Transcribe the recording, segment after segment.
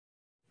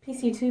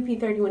PC2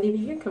 P31 Diva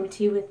here, coming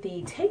to you with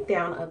the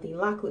takedown of the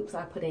lock loops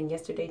I put in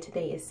yesterday.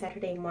 Today is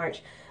Saturday,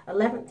 March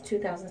 11th,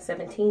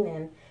 2017,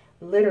 and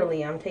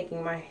literally I'm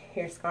taking my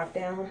hair scarf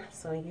down,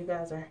 so you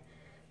guys are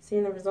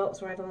seeing the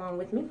results right along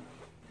with me.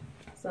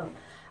 So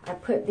I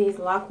put these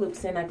lock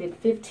loops in. I did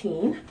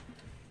 15,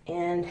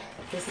 and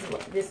this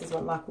is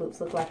what lock loops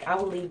look like. I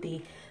will leave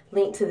the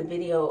link to the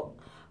video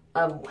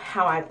of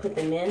how I put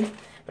them in,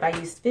 but I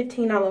used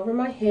 15 all over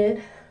my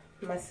head.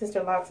 My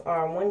Sisterlocks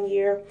are 1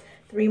 year,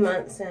 3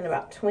 months, and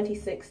about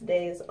 26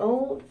 days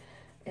old.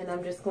 And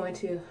I'm just going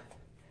to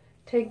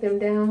take them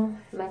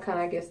down, and I kind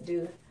of, I guess,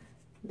 do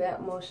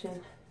that motion,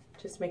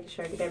 just making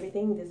sure I get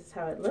everything. This is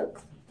how it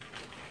looks.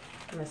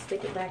 I'm going to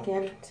stick it back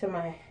into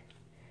my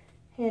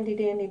handy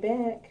dandy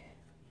bag.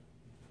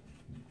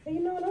 And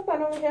you know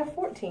what? I only have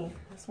 14.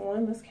 That's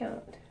one. Let's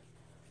count.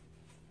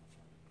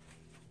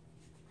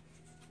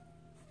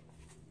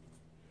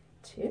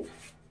 2.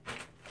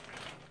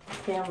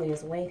 Family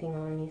is waiting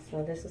on me,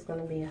 so this is going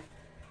to be a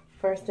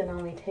first and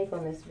only take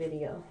on this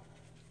video.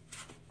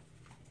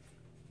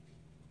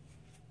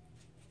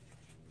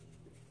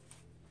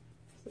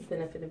 It's the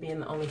benefit of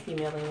being the only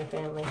female in your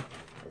family.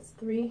 That's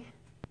 3.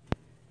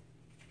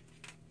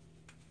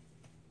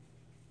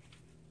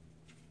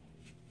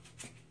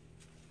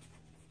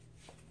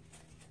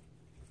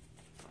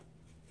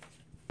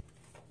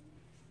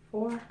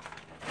 4.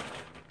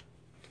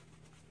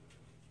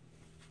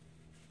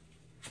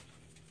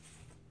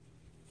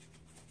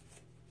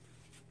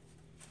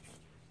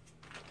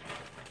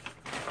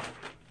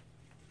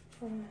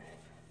 5.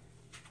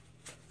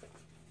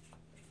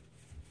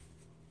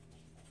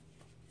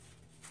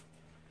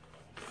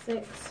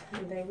 6,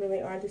 and they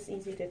really are this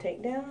easy to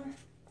take down.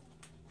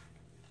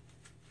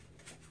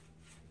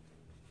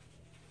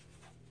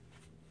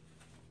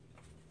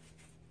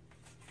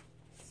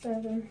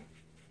 7.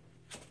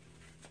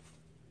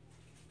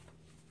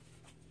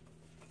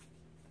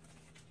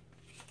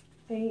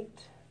 8.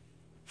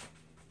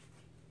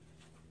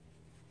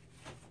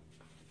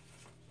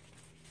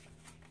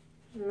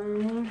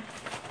 9.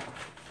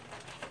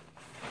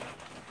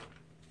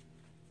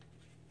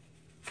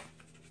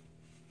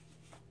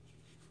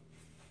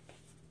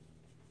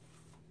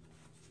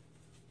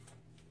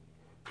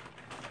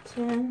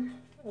 10,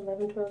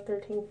 11, 12,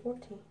 13,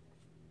 14.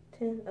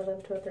 10,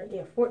 11, 12, 13,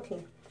 yeah,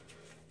 14.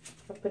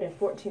 I put in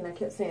 14. I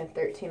kept saying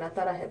 13. I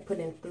thought I had put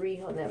in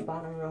 3 on that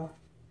bottom row.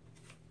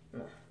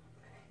 No.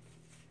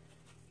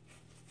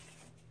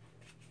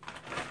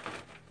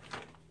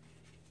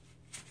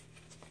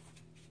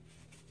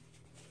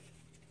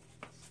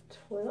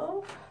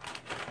 12.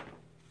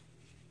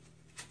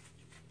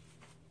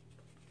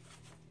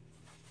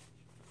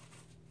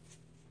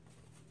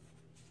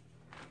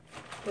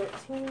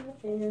 13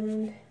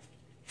 and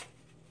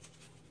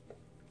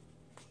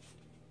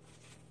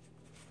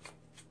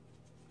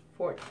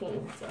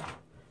 14. So,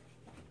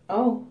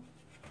 oh,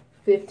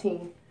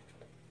 15.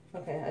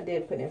 Okay, I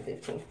did put in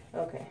 15.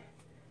 Okay.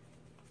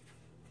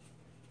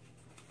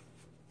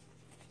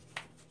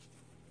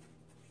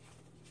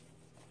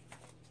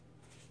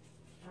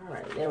 All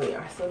right, there we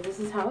are. So this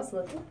is how it's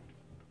looking.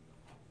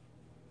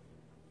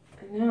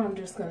 And now I'm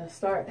just going to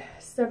start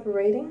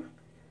separating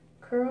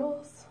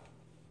curls.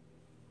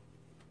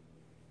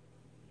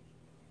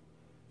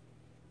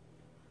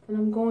 And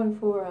I'm going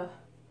for a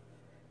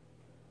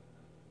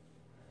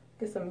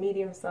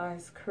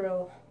medium-sized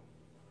curl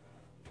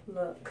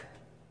look.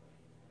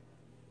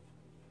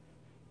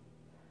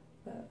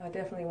 But I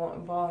definitely want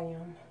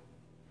volume.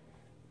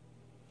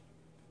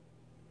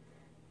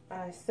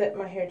 I set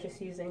my hair just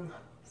using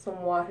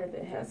some water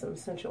that has some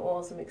essential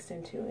oils mixed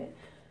into it.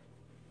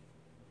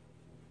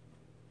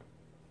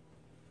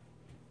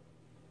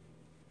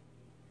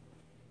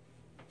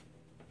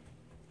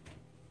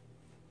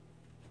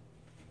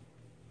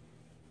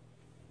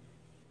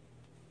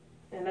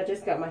 And I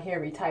just got my hair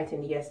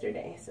retightened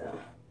yesterday, so.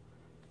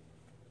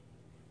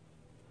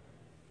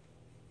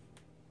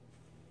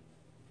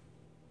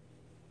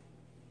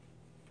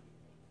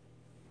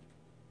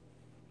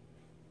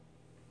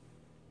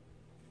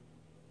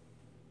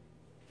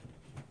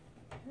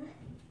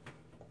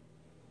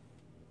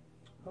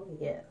 Oh,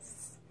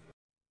 yes.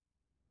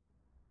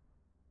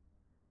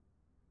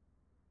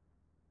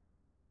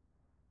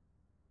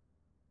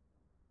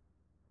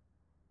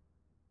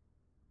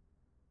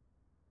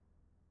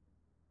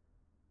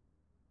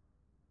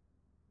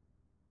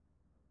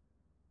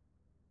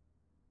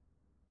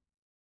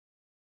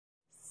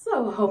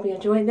 So I hope you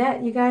enjoyed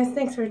that, you guys.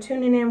 Thanks for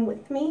tuning in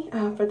with me.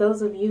 For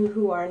those of you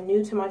who are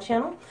new to my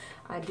channel,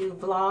 I do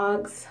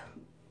vlogs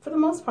for the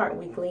most part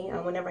weekly.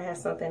 Whenever I have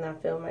something I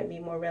feel might be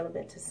more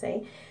relevant to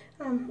say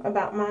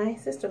about my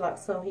Sisterlocks.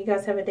 So you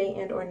guys have a day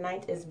and or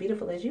night as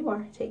beautiful as you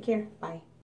are. Take care. Bye.